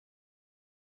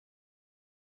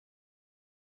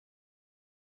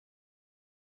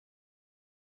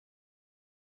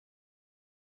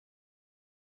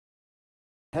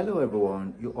Hello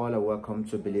everyone, you all are welcome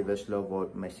to Believers Love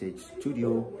World Message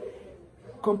Studio.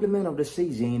 Compliment of the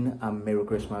season and Merry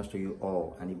Christmas to you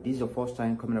all. And if this is your first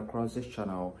time coming across this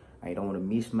channel and you don't want to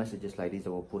miss messages like this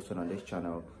that we're posting on this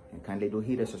channel, and kindly do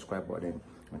hit the subscribe button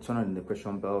and turn on the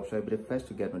notification bell so you'll be the first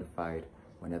to get notified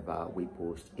whenever we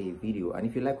post a video. And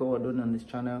if you like what we're doing on this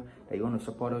channel, that you want to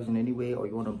support us in any way, or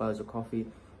you want to buy us a coffee,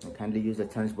 and kindly use the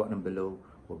thanks button below,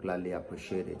 we'll gladly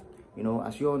appreciate it. You know,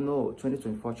 as you all know,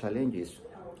 2024 challenges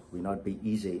will not be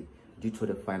easy due to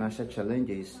the financial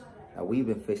challenges that we've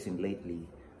been facing lately.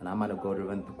 And our man of God,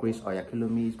 Reverend Chris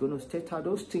OYAKHILOME, is going to state out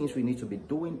those things we need to be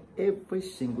doing every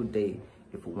single day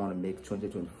if we want to make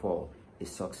 2024 a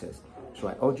success. So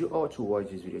I urge you all to watch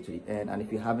this video to the end. And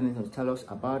if you have anything to tell us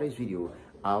about this video,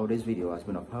 how this video has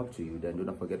been of help to you, then do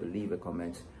not forget to leave a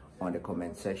comment on the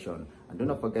comment section. And do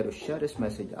not forget to share this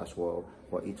message as well,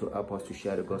 for it will help us to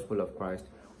share the gospel of Christ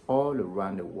all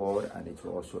around the world, and it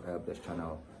will also help this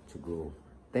channel to grow.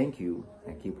 Thank you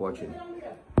and keep watching.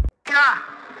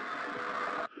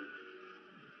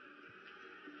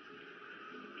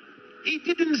 He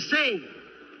didn't say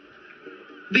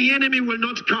the enemy will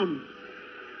not come.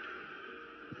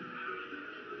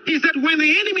 He said when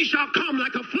the enemy shall come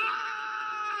like a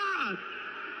flood.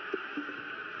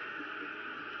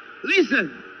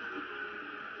 Listen,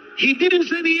 he didn't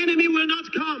say the enemy will not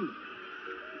come.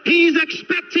 He is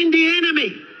expecting the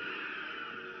enemy.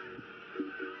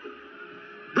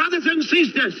 Brothers and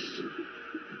sisters,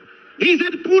 he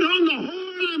said, put on the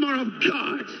whole armor of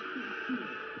God,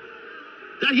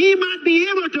 that he might be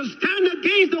able to stand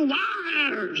against the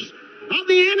wiles of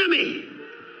the enemy.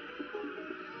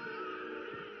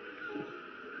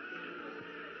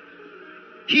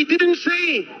 He didn't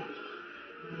say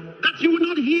that you would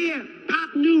not hear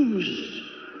bad news.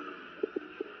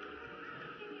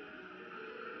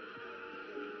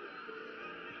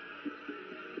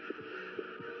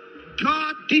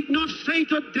 God did not say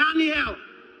to Daniel,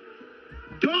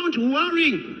 don't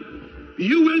worry,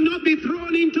 you will not be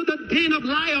thrown into the den of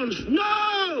lions.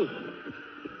 No!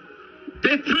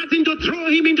 They threatened to throw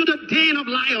him into the den of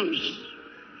lions.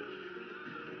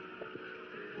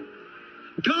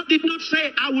 God did not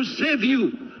say, I will save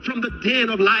you from the den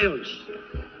of lions.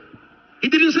 He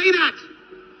didn't say that.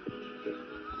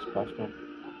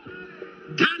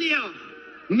 Daniel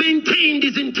maintained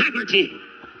his integrity.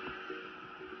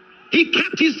 He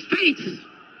kept his faith.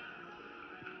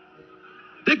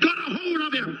 They got a hold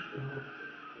of him,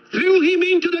 threw him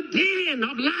into the den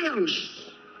of lions.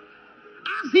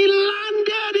 As he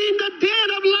landed in the den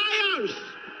of lions,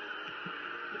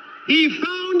 he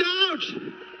found out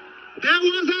there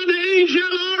was an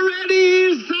angel already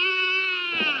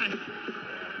inside.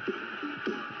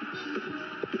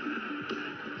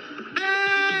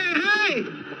 Hey!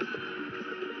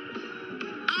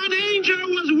 An angel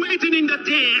was waiting in the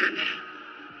den.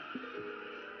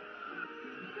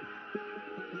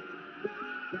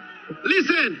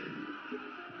 Listen,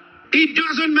 it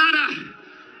doesn't matter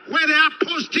where they are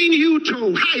posting you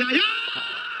to.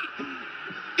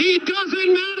 It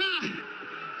doesn't matter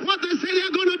what they say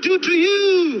they're going to do to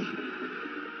you.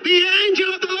 The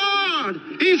angel of the Lord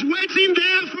is waiting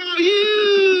there for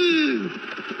you.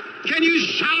 Can you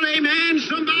shout amen,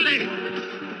 somebody?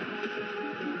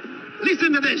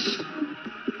 Listen to this.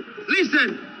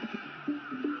 Listen.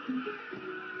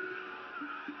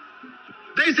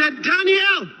 They said,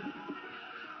 Daniel,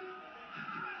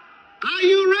 are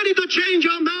you ready to change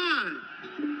your mind?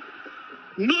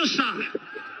 No, sir.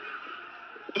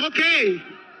 Okay.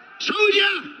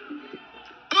 Soldier,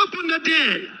 open the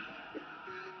den.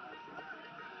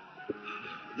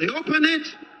 They opened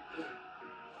it.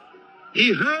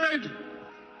 He heard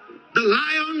the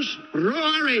lions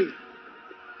roaring.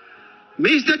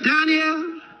 Mr.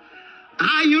 Daniel,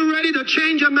 are you ready to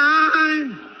change your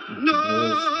mind?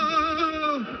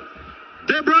 No.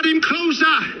 They brought him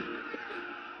closer.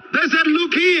 They said,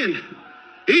 look in.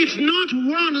 It's not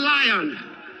one lion.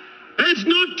 It's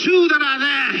not two that are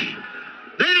there.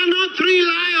 There are not three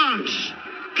lions.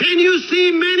 Can you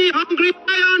see many hungry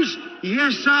lions?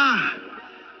 Yes, sir.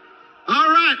 All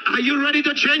right. Are you ready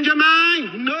to change your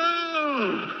mind? No.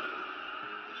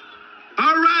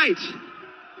 All right.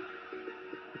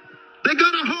 They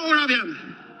got a hold of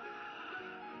him.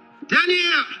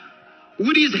 Daniel,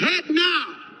 with his head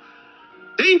now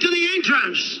into the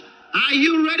entrance. Are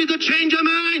you ready to change your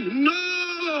mind?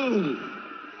 No.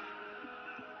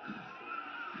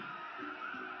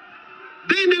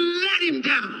 Then they let him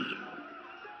down.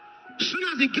 As soon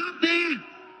as he got there,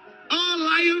 all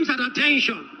lions had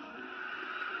attention.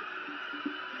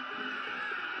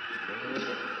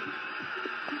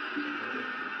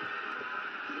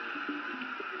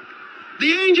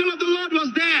 The angel of the Lord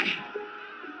was there.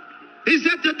 He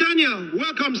said to Daniel,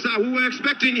 welcome, sir. We were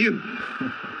expecting you.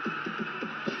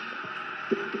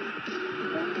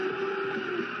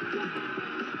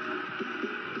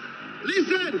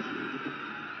 Listen.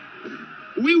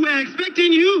 We were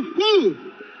expecting you. Who?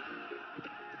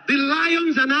 The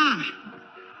lions and I.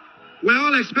 We're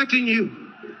all expecting you.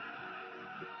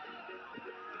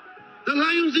 The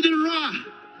lions didn't roar.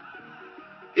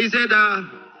 He said,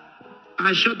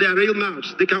 I shut their real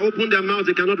mouths. They can open their mouths.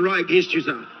 They cannot roar against you,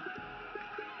 sir.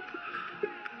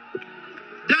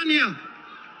 Daniel,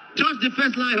 touch the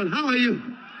first lion. How are you?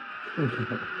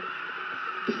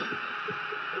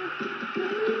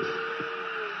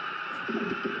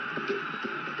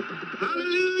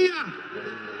 Hallelujah.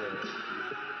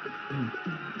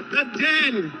 The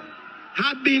den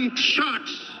had been shut.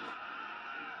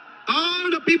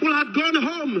 All the people had gone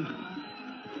home.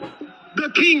 The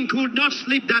king could not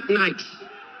sleep that night.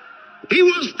 He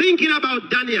was thinking about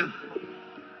Daniel.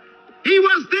 He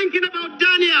was thinking about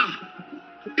Daniel.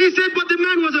 He said, but the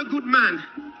man was a good man.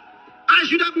 I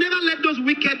should have never let those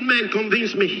wicked men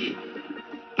convince me.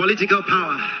 Political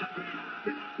power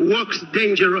works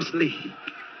dangerously.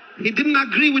 He didn't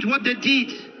agree with what they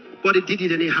did, but he did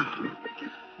it anyhow.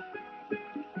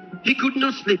 He could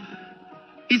not sleep.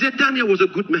 He said, Daniel was a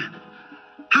good man.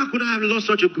 How could I have lost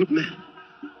such a good man?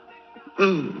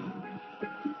 Oh.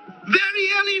 Very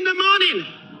early in the morning,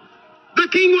 the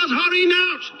king was hurrying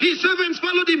out. His servants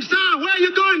followed him. Sir, where are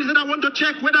you going? He said, I want to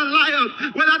check whether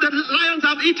the lions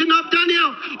have eaten up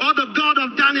Daniel or the God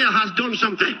of Daniel has done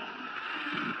something.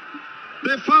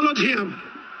 They followed him.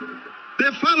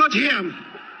 They followed him.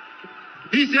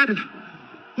 He said,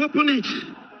 open it.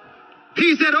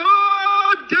 He said,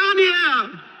 oh,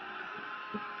 Daniel.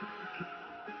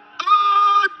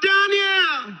 Oh,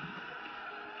 Daniel.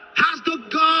 Has the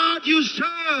God you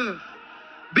serve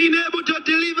been able to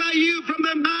deliver you from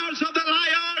the mouths of the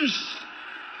lions?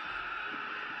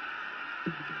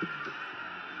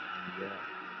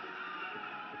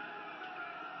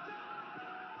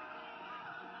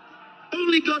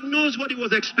 Only God knows what he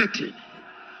was expecting.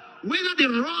 Whether the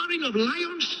roaring of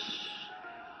lions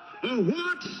or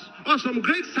what, or some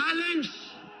great silence,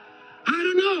 I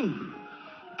don't know.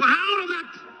 But out of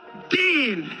that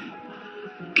den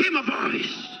came a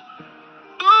voice.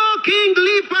 Oh, King,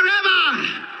 live forever.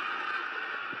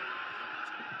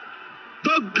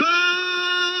 The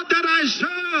God that I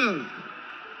serve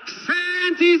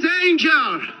sent his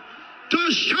angel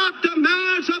to shut the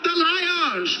mouths of the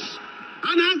lions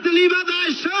and has delivered thy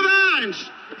servants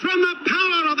from the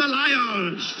power of the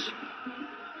lions.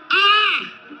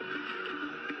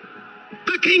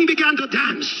 The king began to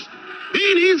dance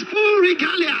in his full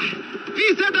regalia.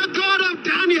 He said, the God of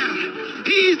Daniel,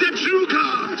 he is the true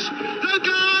God. The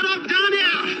God of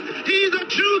Daniel, he is the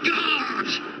true God.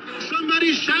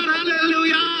 Somebody shout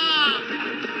hallelujah.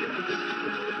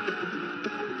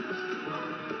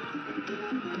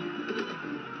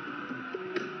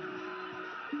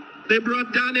 They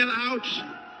brought Daniel out.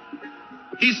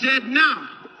 He said, now,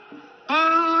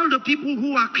 all the people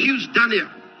who accused Daniel,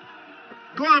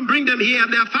 go and bring them here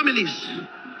and their families.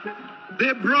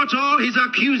 They brought all his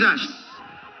accusers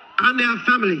and their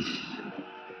families.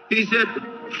 He said,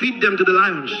 feed them to the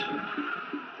lions.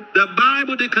 The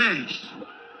Bible declares,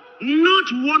 not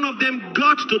one of them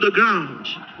got to the ground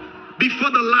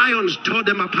before the lions tore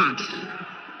them apart.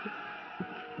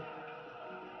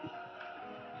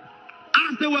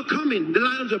 As they were coming, the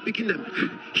lions were picking them.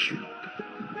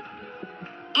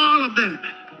 All of them.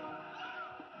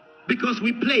 Because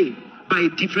we play by a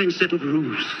different set of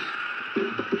rules.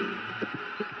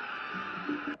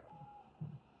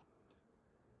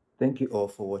 Thank you all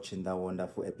for watching that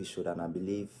wonderful episode, and I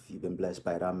believe you've been blessed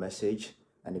by that message.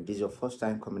 And if this is your first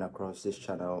time coming across this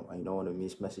channel and you don't want to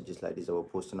miss messages like this that we're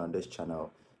posting on this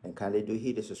channel, then kindly do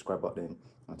hit the subscribe button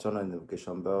and turn on the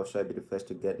notification bell so I'll be the first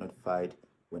to get notified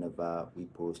whenever we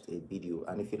post a video.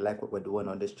 And if you like what we're doing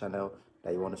on this channel,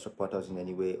 that you want to support us in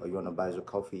any way, or you want to buy us a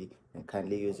coffee, then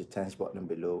kindly use the thanks button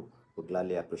below. We'll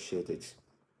gladly appreciate it.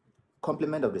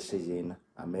 Compliment of the season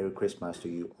and Merry Christmas to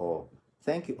you all.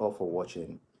 Thank you all for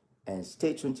watching, and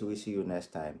stay tuned till we see you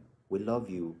next time. We love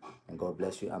you and God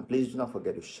bless you. And please do not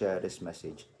forget to share this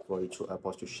message, for it will help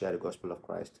us to share the gospel of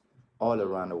Christ all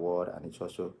around the world, and it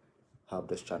also help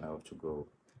this channel to grow.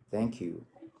 Thank you,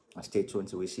 and stay tuned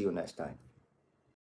till we see you next time.